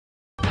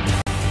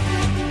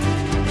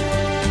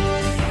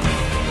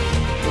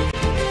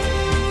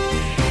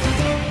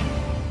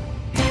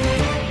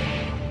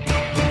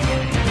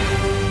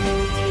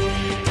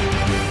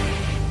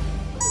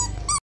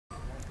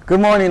Good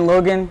morning,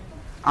 Logan.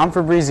 I'm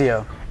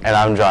Fabrizio. And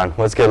I'm John.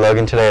 What's good,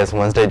 Logan? Today is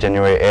Wednesday,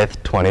 January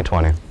 8th,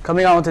 2020.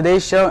 Coming on with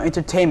today's show,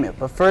 entertainment.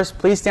 But first,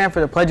 please stand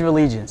for the Pledge of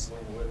Allegiance.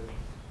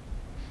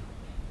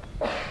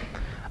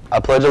 I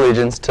pledge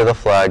allegiance to the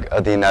flag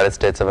of the United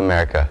States of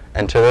America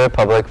and to the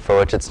republic for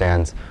which it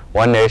stands,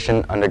 one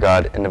nation, under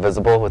God,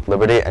 indivisible, with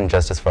liberty and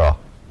justice for all.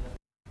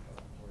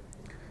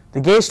 The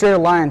Gay Straight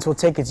Alliance will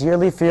take its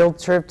yearly field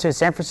trip to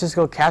San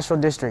Francisco Castro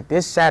District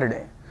this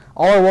Saturday.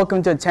 All are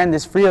welcome to attend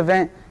this free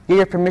event. Get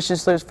your permission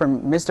slips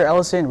from Mr.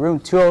 Ellison, room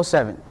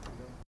 207.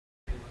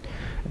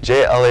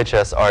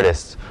 JLHS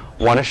artists,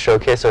 want to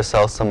showcase or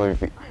sell some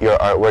of your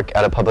artwork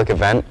at a public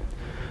event?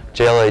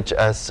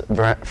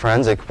 JLHS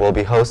Forensic will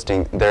be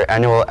hosting their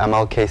annual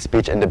MLK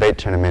speech and debate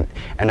tournament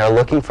and are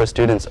looking for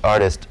students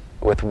artists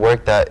with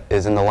work that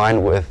is in the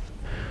line with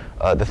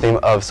the theme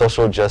of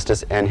social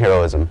justice and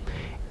heroism.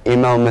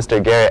 Email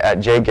Mr. Garrett at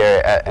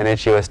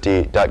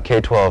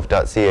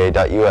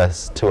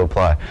jgarrett@nhusd.k12.ca.us to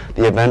apply.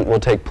 The event will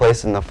take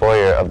place in the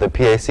foyer of the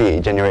PAC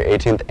January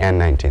 18th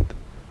and 19th.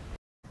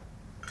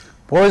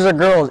 Boys or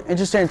girls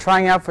interested in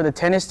trying out for the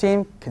tennis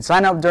team can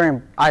sign up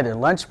during either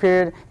lunch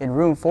period in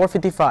room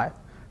 455.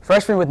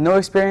 Freshmen with no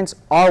experience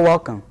are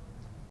welcome.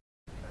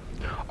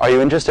 Are you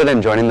interested in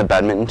joining the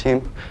badminton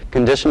team?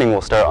 Conditioning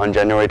will start on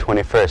January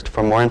 21st.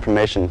 For more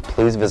information,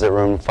 please visit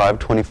room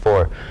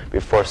 524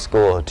 before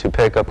school to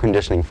pick up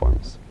conditioning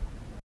forms.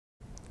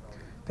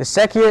 The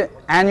second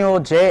annual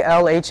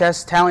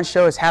JLHS Talent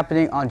Show is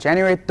happening on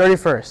January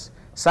 31st.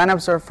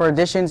 Sign-ups are for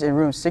auditions in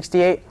room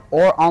 68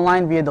 or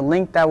online via the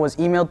link that was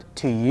emailed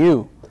to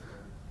you.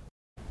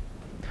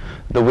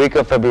 The week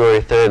of February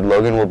 3rd,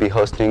 Logan will be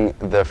hosting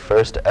the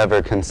first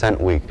ever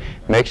Consent Week.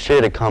 Make sure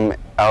to come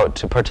out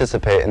to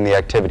participate in the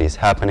activities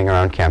happening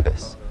around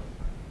campus.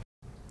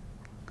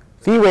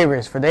 Fee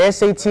waivers for the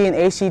SAT and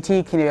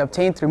ACT can be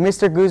obtained through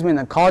Mr. Guzman,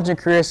 the College and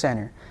Career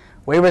Center.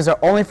 Waivers are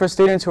only for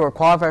students who are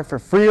qualified for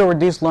free or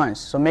reduced lunch,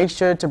 so make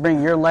sure to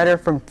bring your letter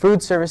from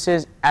food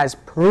services as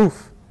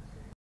proof.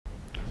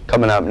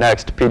 Coming up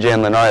next, PJ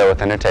and Lenario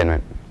with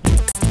entertainment.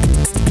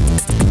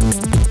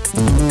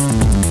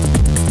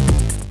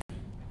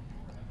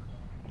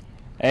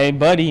 Hey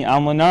buddy,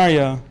 I'm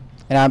Lenario.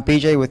 And I'm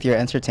PJ with your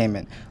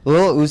entertainment.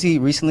 Lil Uzi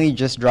recently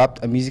just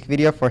dropped a music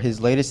video for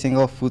his latest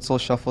single, Futsal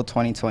Shuffle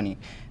 2020.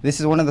 This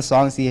is one of the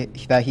songs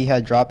that he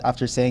had dropped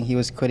after saying he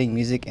was quitting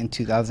music in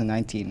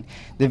 2019.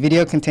 The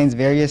video contains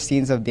various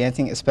scenes of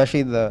dancing,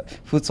 especially the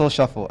Futsal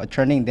Shuffle, a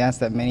trending dance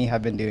that many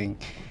have been doing.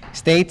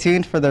 Stay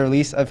tuned for the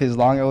release of his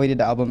long-awaited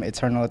album,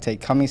 Eternal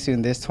Take, coming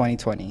soon this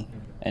 2020.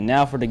 And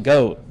now for the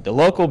GOAT. The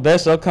local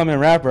best upcoming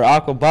rapper,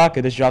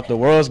 Aquabaka, just dropped the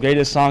world's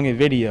greatest song and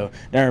video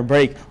during a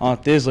break on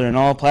Thizzler and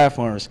all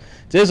platforms.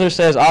 Thizzler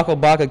says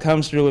Aquabaka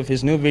comes through with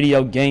his new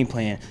video game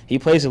plan. He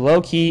plays it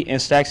low-key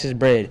and stacks his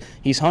bread.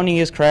 He's honing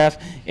his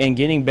craft and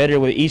getting better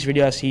with each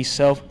video as he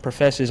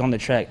self-professes on the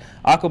track.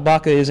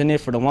 Aquabaka is in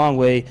it for the long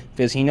way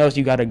because he knows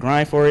you gotta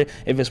grind for it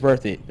if it's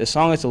worth it. The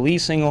song is the lead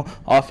single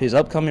off his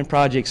upcoming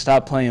project,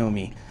 Stop Playing With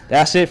Me.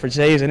 That's it for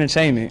today's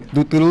entertainment.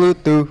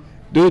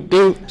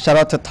 Shout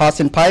out to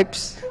Tossin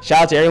Pipes.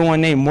 Shout out to everyone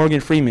named Morgan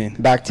Freeman.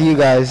 Back to you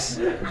guys.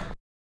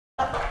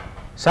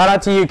 Shout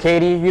out to you,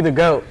 Katie. You the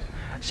GOAT.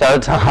 Shout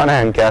out to Hannah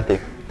and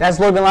Kathy. That's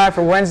Logan Live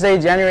for Wednesday,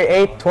 January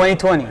 8th,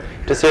 2020.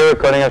 To see a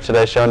recording of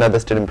today's show and other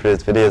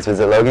student-produced videos,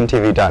 visit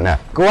logantv.net.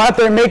 Go out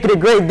there and make it a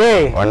great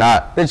day. Or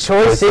not. The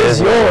choice is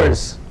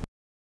yours.